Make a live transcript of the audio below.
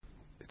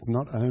It's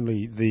not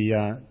only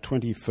the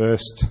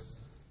 21st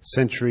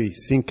century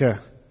thinker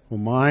or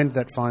mind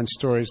that finds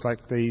stories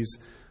like these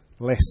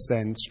less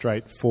than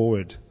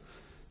straightforward.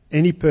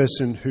 Any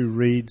person who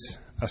reads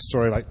a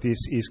story like this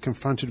is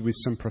confronted with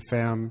some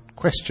profound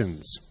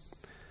questions.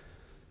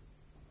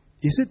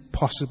 Is it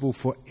possible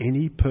for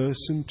any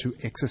person to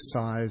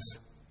exercise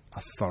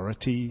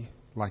authority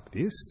like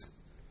this?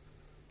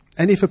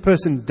 And if a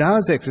person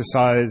does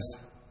exercise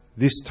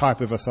this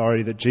type of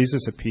authority that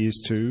Jesus appears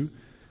to,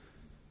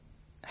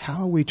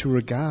 how are we to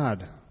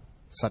regard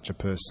such a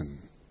person?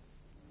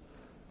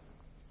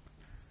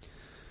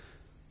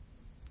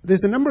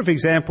 There's a number of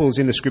examples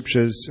in the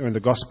Scriptures or in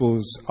the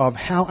Gospels of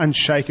how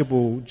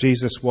unshakable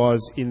Jesus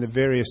was in the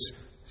various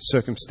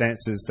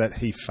circumstances that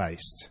he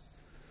faced.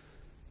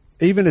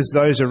 Even as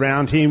those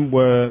around him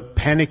were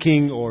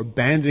panicking or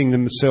abandoning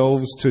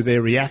themselves to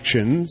their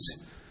reactions,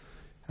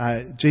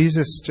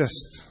 Jesus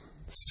just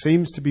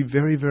seems to be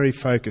very, very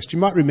focused. You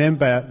might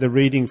remember the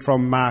reading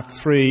from Mark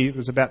 3, it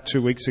was about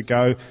 2 weeks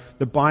ago,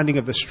 the binding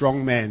of the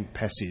strong man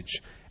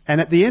passage.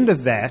 And at the end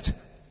of that,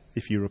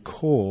 if you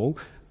recall,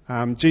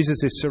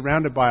 Jesus is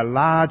surrounded by a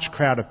large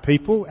crowd of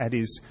people at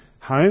his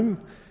home,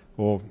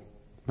 or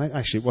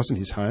actually it wasn't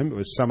his home, it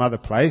was some other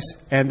place,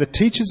 and the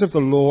teachers of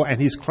the law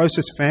and his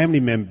closest family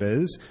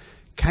members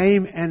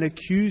came and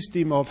accused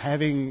him of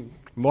having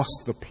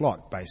lost the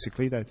plot,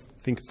 basically. They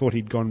thought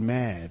he'd gone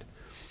mad.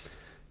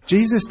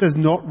 Jesus does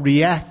not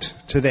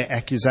react to their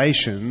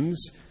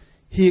accusations.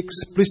 He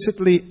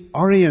explicitly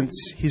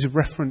orients his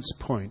reference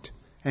point.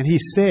 And he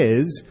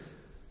says,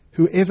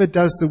 whoever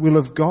does the will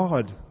of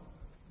God,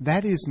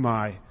 that is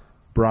my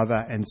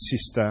brother and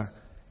sister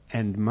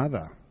and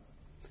mother.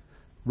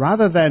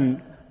 Rather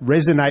than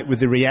resonate with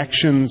the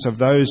reactions of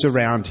those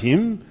around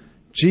him,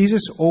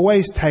 Jesus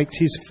always takes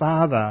his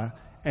Father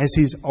as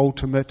his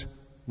ultimate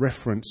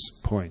reference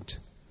point.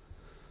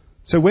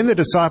 So when the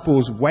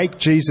disciples wake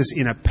Jesus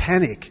in a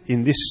panic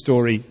in this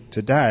story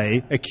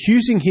today,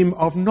 accusing him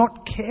of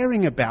not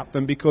caring about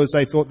them because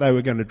they thought they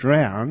were going to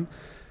drown,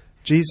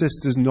 Jesus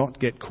does not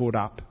get caught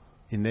up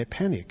in their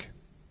panic.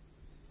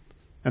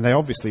 And they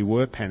obviously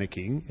were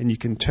panicking, and you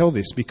can tell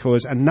this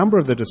because a number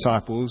of the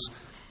disciples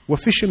were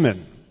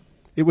fishermen.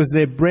 It was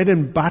their bread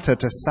and butter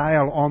to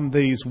sail on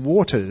these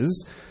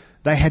waters.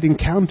 They had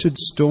encountered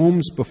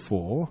storms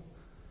before.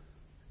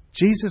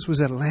 Jesus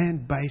was a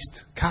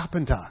land-based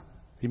carpenter.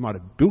 He might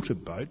have built a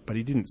boat, but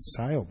he didn't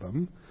sail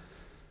them.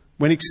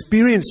 When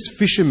experienced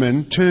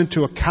fishermen turn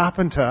to a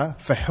carpenter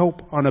for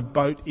help on a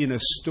boat in a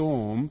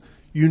storm,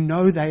 you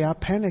know they are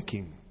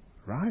panicking,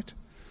 right?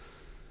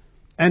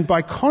 And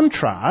by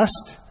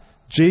contrast,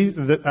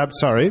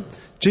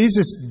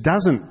 Jesus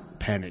doesn't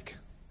panic.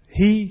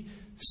 He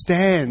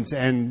stands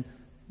and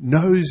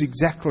knows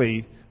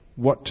exactly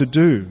what to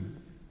do.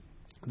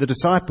 The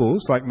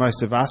disciples, like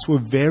most of us, were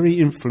very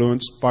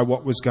influenced by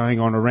what was going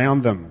on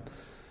around them.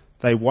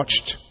 They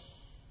watched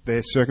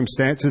their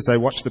circumstances, they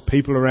watched the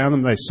people around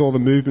them, they saw the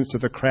movements of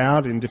the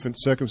crowd in different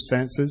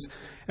circumstances.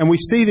 And we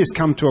see this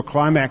come to a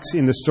climax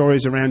in the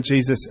stories around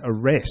Jesus'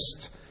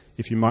 arrest,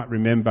 if you might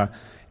remember.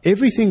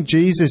 Everything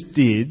Jesus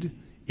did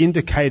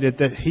indicated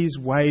that his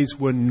ways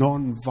were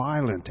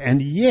non-violent.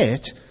 And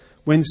yet,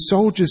 when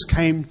soldiers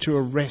came to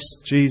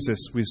arrest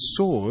Jesus with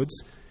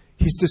swords,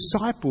 his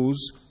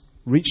disciples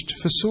reached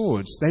for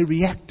swords. They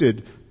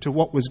reacted to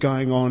what was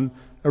going on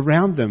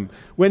around them.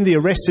 When the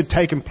arrest had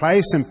taken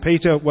place and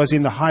Peter was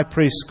in the high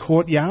priest's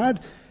courtyard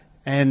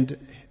and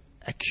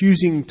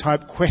accusing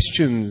type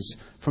questions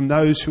from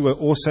those who were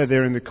also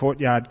there in the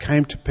courtyard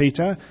came to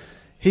Peter,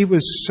 he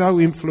was so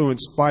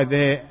influenced by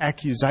their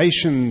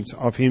accusations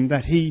of him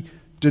that he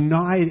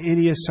denied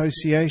any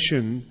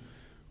association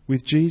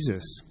with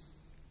Jesus.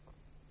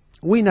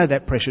 We know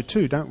that pressure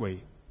too, don't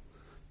we?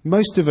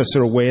 Most of us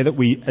are aware that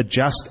we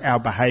adjust our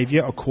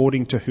behaviour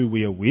according to who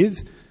we are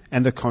with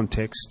and the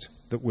context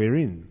that we're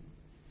in.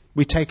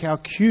 We take our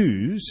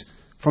cues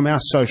from our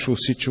social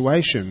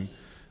situation.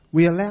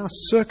 We allow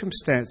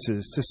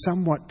circumstances to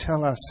somewhat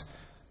tell us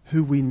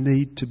who we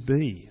need to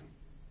be.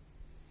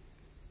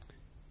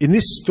 In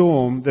this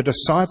storm, the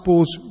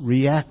disciples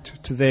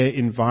react to their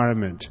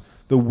environment.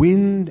 The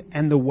wind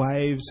and the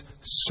waves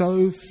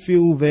so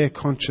fill their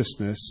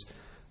consciousness,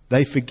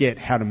 they forget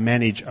how to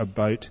manage a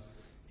boat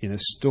in a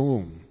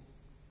storm.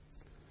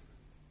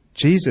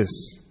 Jesus,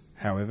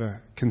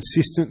 however,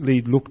 consistently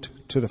looked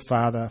to the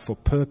Father for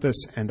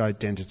purpose and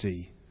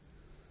identity.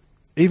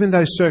 Even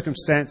though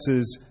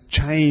circumstances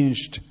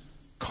changed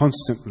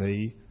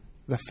constantly,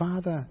 the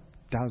Father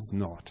does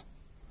not.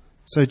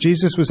 So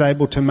Jesus was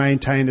able to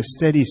maintain a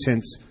steady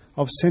sense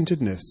of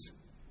centeredness.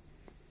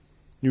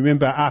 You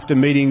remember after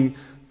meeting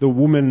the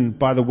woman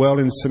by the well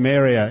in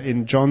Samaria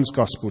in John's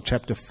Gospel,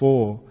 chapter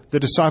 4, the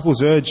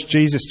disciples urged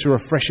Jesus to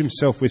refresh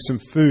himself with some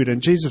food,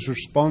 and Jesus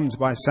responds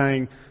by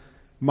saying,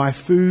 "My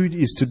food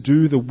is to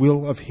do the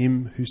will of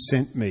him who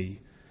sent me."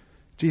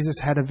 Jesus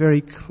had a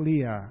very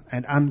clear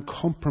and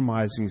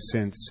uncompromising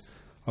sense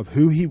of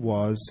who he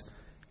was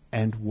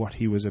and what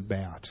he was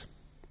about.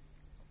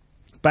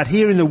 But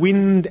here in the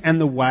wind and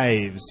the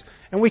waves,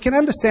 and we can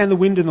understand the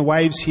wind and the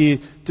waves here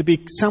to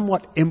be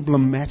somewhat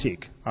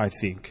emblematic, I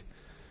think.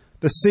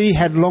 The sea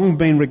had long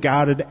been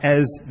regarded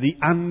as the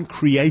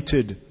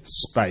uncreated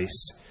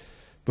space.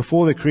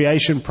 Before the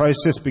creation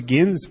process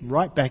begins,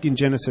 right back in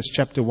Genesis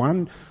chapter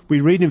 1,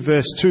 we read in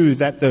verse 2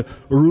 that the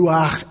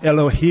Ruach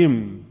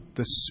Elohim,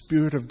 the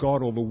Spirit of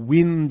God or the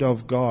wind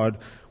of God,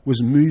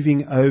 was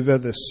moving over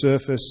the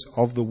surface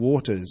of the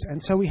waters.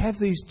 And so we have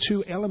these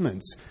two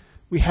elements.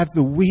 We have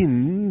the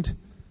wind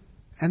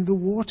and the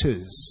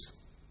waters.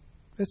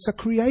 It's a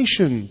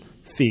creation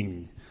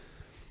thing.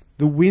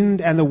 The wind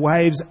and the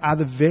waves are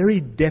the very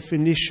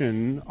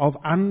definition of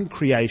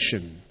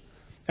uncreation.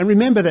 And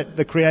remember that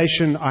the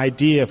creation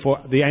idea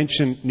for the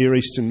ancient Near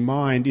Eastern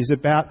mind is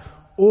about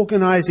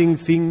organising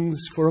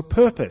things for a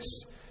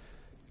purpose.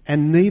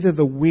 And neither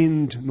the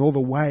wind nor the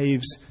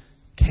waves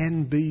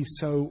can be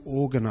so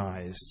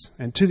organised.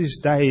 And to this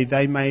day,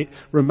 they may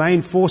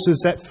remain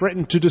forces that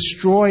threaten to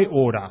destroy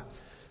order.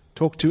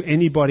 Talk to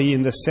anybody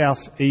in the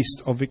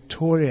southeast of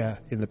Victoria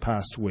in the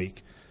past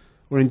week.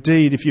 Or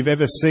indeed, if you've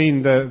ever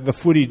seen the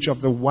footage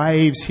of the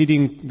waves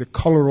hitting the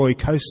Collaroy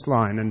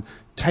coastline and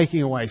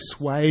taking away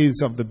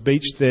swathes of the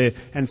beach there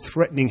and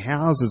threatening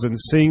houses and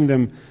seeing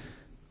them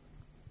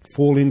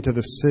fall into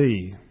the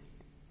sea.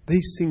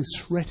 These things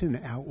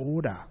threaten our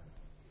order.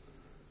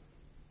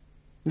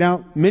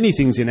 Now, many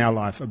things in our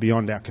life are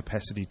beyond our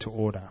capacity to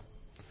order.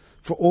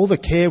 For all the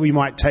care we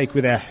might take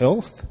with our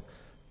health,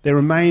 there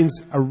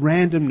remains a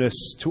randomness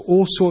to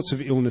all sorts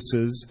of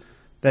illnesses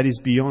that is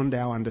beyond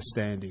our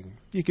understanding.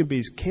 You can be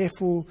as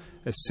careful,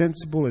 as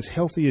sensible, as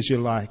healthy as you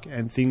like,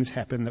 and things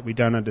happen that we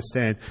don't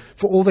understand.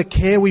 For all the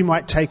care we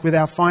might take with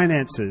our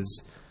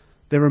finances,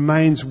 there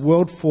remains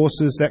world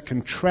forces that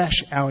can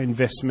trash our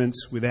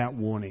investments without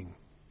warning.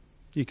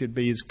 You could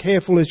be as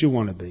careful as you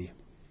want to be.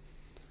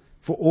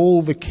 For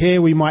all the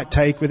care we might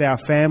take with our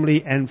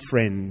family and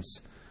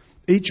friends,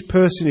 each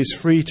person is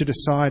free to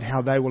decide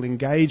how they will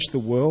engage the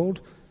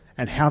world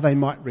and how they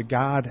might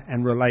regard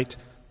and relate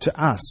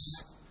to us.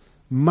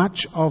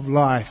 Much of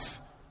life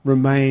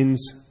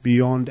remains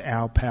beyond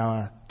our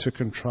power to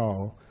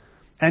control.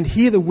 And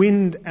here the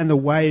wind and the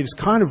waves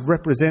kind of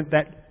represent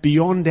that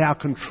beyond our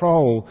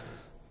control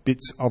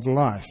bits of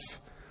life.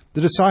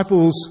 The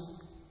disciples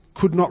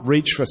could not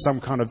reach for some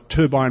kind of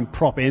turbine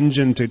prop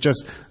engine to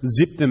just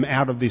zip them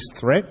out of this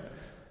threat.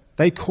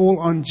 They call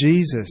on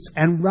Jesus.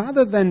 And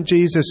rather than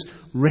Jesus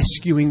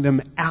rescuing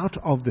them out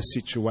of the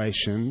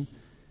situation,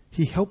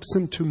 he helps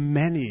them to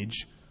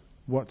manage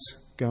what's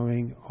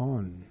going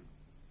on.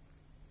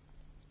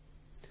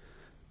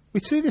 We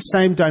see the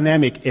same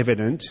dynamic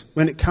evident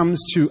when it comes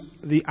to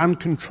the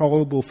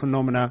uncontrollable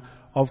phenomena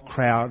of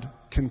crowd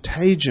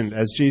contagion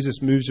as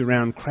Jesus moves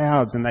around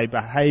crowds and they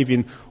behave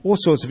in all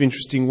sorts of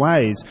interesting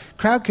ways.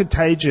 Crowd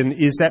contagion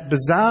is that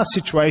bizarre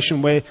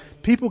situation where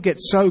people get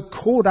so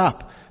caught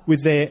up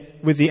with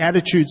the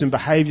attitudes and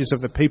behaviours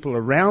of the people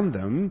around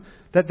them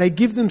that they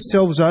give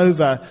themselves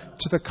over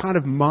to the kind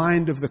of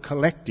mind of the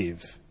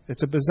collective.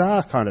 It's a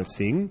bizarre kind of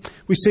thing.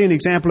 We see an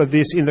example of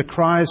this in the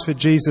cries for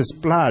Jesus'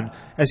 blood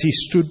as he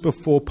stood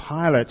before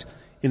Pilate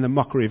in the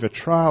mockery of a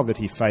trial that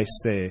he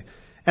faced there.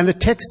 And the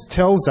text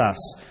tells us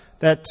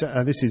that,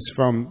 this is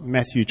from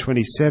Matthew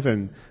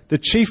 27, the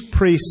chief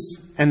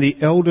priests and the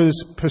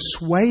elders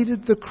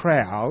persuaded the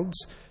crowds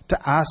to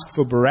ask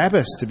for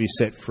Barabbas to be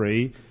set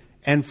free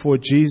and for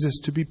Jesus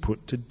to be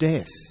put to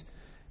death.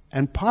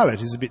 And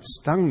Pilate is a bit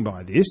stung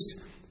by this,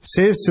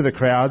 says to the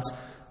crowds,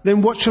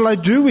 "Then what shall I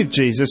do with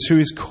Jesus who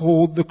is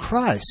called the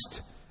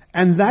Christ?"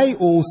 And they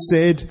all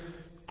said,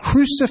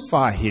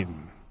 "Crucify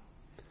him."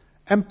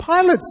 And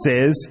Pilate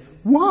says,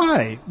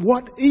 "Why?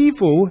 What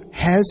evil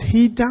has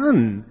he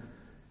done?"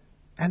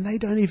 And they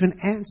don't even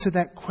answer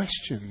that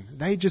question.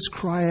 They just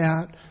cry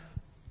out,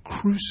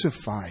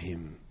 "Crucify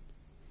him."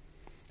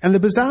 And the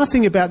bizarre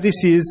thing about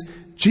this is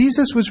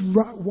Jesus was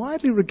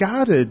widely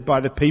regarded by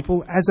the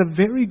people as a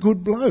very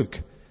good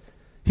bloke.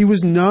 He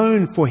was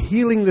known for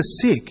healing the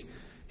sick.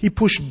 He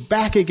pushed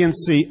back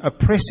against the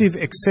oppressive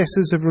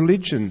excesses of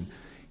religion.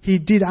 He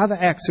did other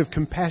acts of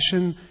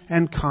compassion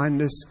and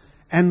kindness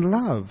and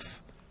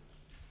love.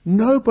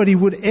 Nobody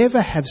would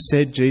ever have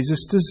said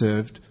Jesus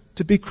deserved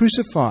to be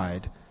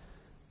crucified.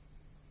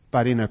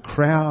 But in a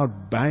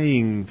crowd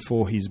baying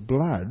for his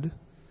blood,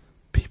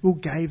 people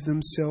gave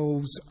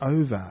themselves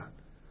over.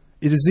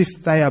 It is as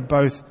if they are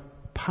both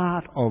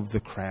part of the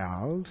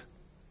crowd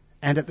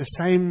and at the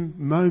same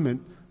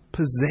moment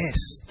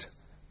possessed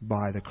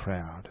by the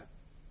crowd.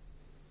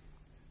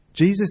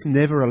 Jesus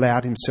never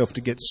allowed himself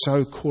to get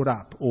so caught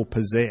up or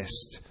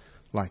possessed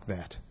like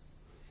that.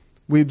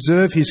 We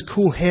observe his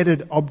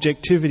cool-headed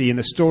objectivity in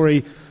a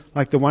story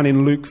like the one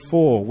in Luke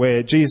 4,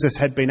 where Jesus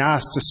had been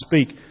asked to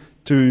speak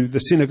to the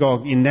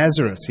synagogue in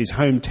Nazareth, his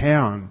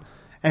hometown,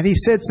 and he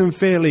said some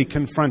fairly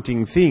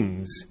confronting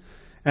things.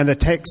 And the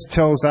text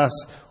tells us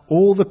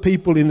all the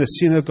people in the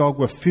synagogue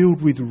were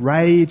filled with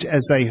rage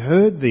as they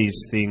heard these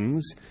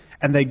things,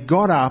 and they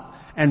got up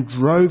and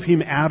drove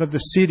him out of the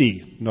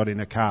city, not in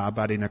a car,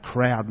 but in a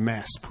crowd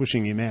mass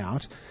pushing him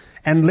out.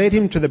 and led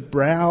him to the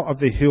brow of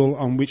the hill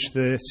on which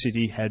the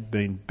city had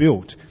been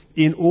built,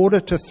 in order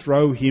to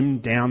throw him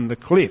down the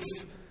cliff.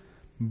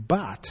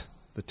 But,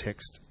 the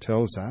text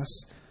tells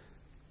us,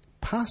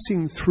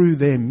 passing through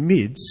their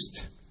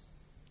midst,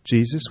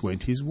 Jesus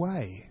went his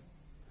way.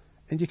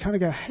 And you kind of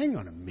go, hang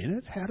on a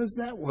minute, how does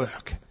that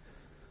work?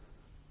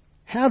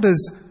 How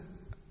does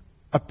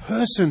a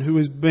person who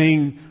is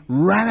being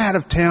run out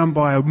of town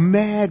by a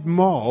mad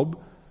mob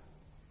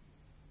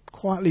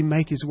quietly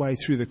make his way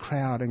through the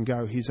crowd and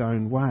go his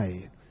own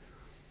way?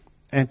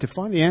 And to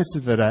find the answer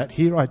to that,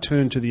 here I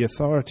turn to the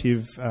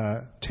authoritative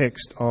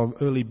text of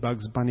early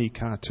Bugs Bunny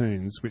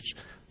cartoons, which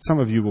some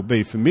of you will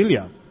be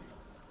familiar.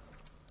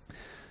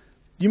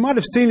 You might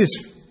have seen this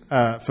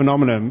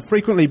phenomenon.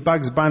 Frequently,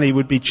 Bugs Bunny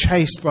would be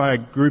chased by a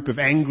group of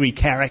angry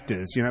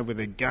characters, with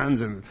their guns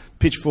and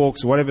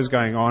pitchforks or whatever's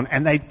going on,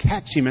 and they'd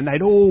catch him and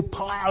they'd all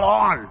pile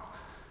on.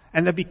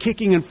 And they'd be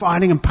kicking and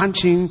fighting and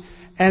punching.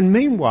 And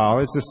meanwhile,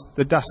 as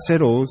the dust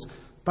settles,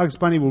 Bugs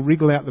Bunny will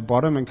wriggle out the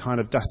bottom and kind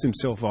of dust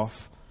himself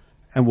off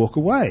and walk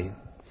away.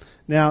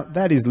 Now,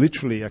 that is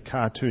literally a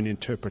cartoon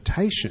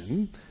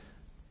interpretation,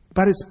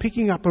 but it's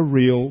picking up a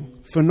real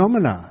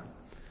phenomena.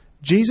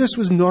 Jesus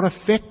was not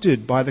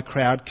affected by the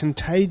crowd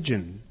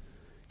contagion.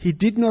 He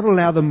did not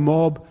allow the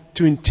mob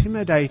to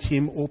intimidate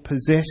him or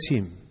possess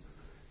him.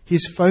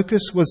 His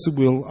focus was the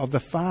will of the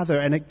Father,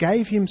 and it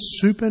gave him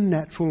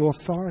supernatural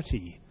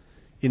authority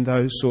in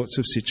those sorts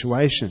of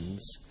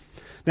situations.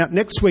 Now,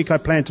 next week I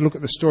plan to look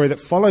at the story that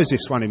follows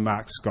this one in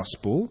Mark's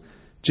Gospel.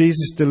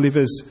 Jesus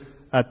delivers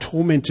a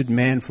tormented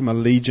man from a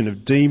legion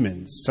of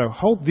demons. So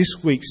hold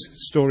this week's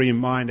story in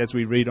mind as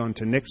we read on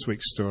to next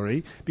week's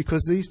story,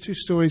 because these two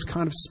stories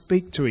kind of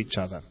speak to each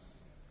other.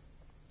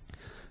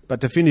 But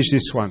to finish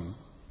this one,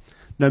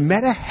 no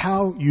matter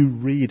how you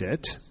read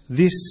it,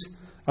 this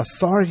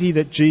authority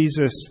that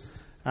Jesus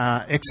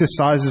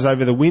exercises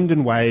over the wind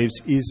and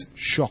waves is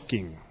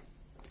shocking.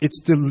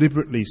 It's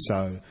deliberately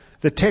so.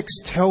 The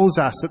text tells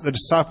us that the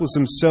disciples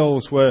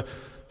themselves were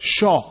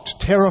shocked,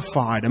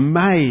 terrified,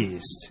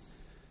 amazed.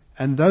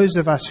 And those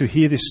of us who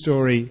hear this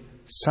story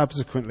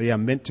subsequently are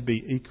meant to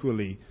be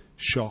equally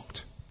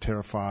shocked,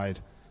 terrified,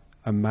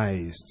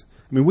 amazed.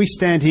 I mean, we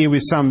stand here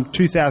with some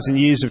 2,000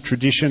 years of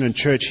tradition and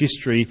church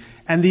history,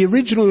 and the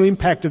original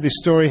impact of this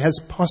story has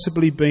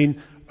possibly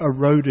been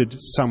eroded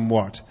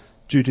somewhat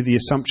due to the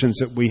assumptions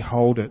that we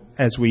hold it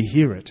as we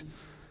hear it.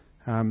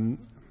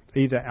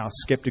 Either our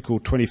sceptical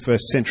 21st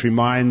century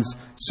minds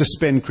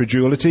suspend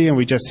credulity and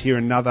we just hear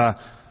another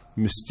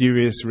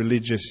mysterious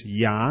religious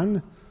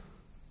yarn,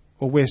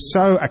 or we're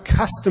so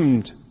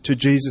accustomed to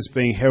Jesus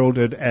being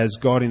heralded as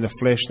God in the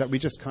flesh that we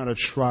just kind of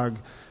shrug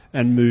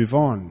and move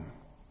on.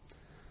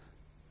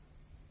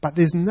 But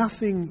there's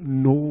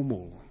nothing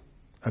normal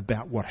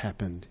about what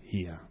happened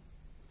here.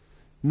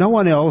 No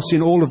one else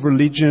in all of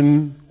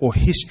religion or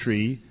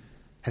history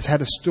has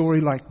had a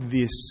story like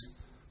this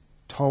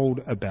told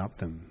about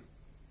them.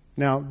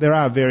 Now, there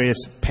are various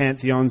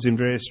pantheons in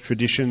various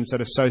traditions that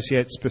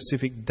associate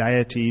specific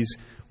deities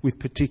with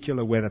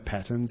particular weather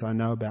patterns. I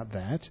know about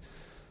that.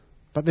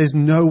 But there's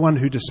no one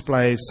who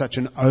displays such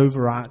an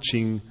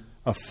overarching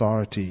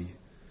authority.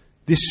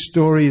 This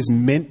story is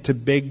meant to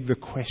beg the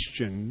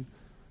question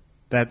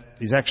that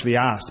is actually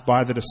asked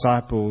by the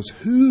disciples,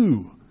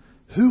 who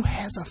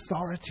has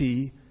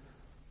authority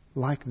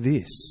like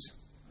this?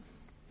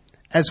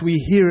 As we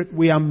hear it,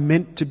 we are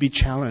meant to be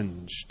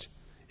challenged.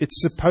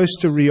 It's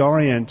supposed to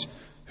reorient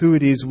who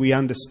it is we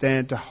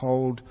understand to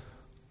hold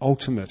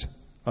ultimate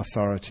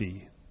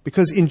authority.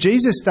 Because in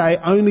Jesus' day,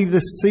 only the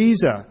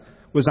Caesar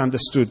was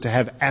understood to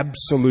have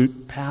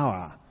absolute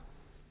power.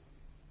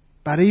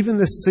 But even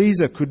the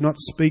Caesar could not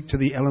speak to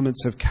the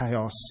elements of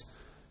chaos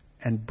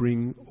and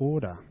bring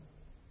order.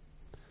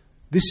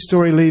 This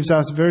story leaves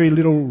us very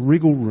little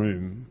wriggle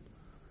room.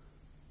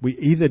 We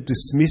either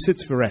dismiss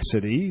its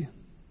veracity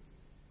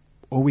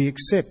or we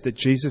accept that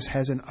Jesus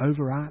has an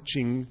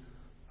overarching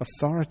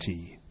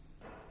authority.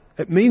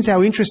 It means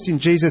our interest in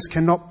Jesus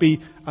cannot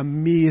be a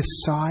mere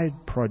side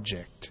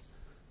project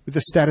with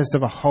the status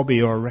of a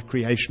hobby or a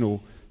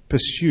recreational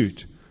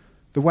pursuit.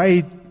 The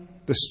way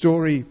the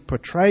story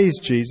portrays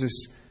Jesus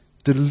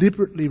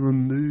deliberately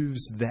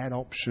removes that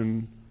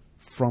option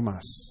from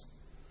us.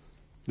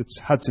 It's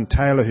Hudson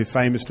Taylor who is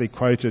famously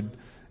quoted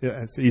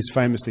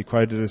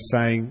as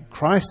saying,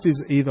 Christ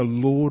is either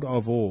Lord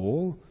of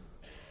all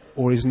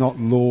or is not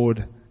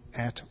Lord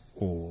at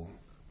all.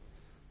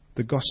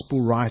 The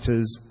gospel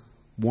writers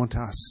want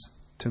us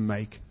to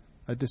make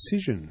a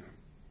decision.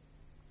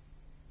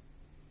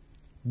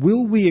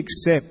 Will we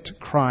accept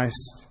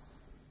Christ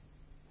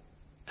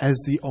as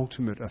the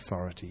ultimate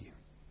authority?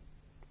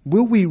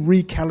 Will we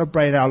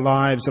recalibrate our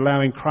lives,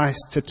 allowing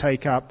Christ to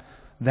take up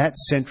that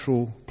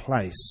central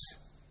place?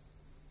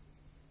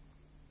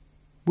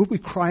 Will we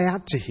cry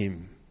out to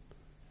him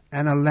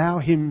and allow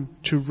him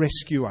to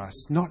rescue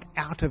us, not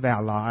out of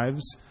our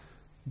lives,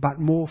 but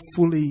more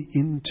fully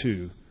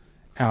into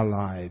our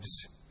lives,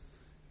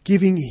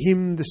 giving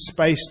him the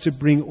space to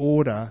bring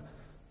order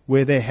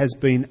where there has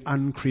been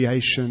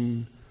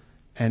uncreation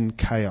and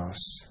chaos?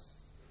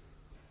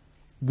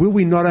 Will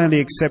we not only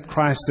accept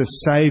Christ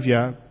as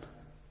Saviour,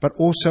 but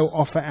also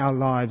offer our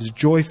lives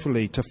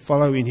joyfully to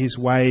follow in his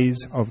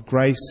ways of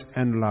grace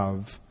and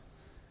love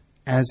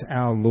as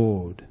our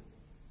Lord?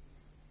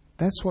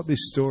 That's what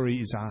this story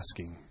is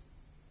asking.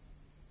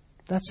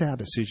 That's our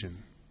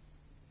decision.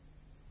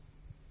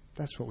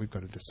 That's what we've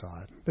got to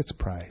decide. Let's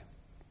pray.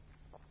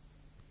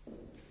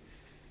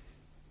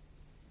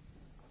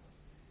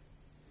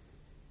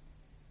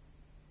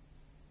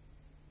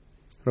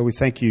 Lord, we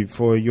thank you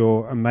for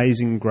your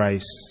amazing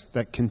grace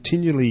that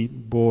continually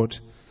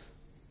brought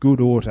good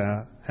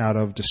order out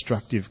of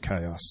destructive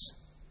chaos.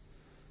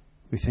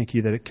 We thank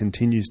you that it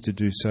continues to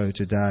do so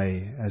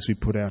today as we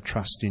put our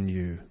trust in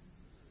you.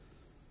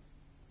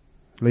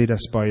 Lead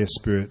us by your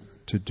Spirit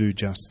to do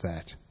just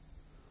that,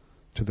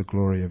 to the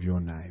glory of your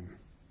name.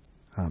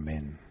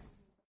 Amen.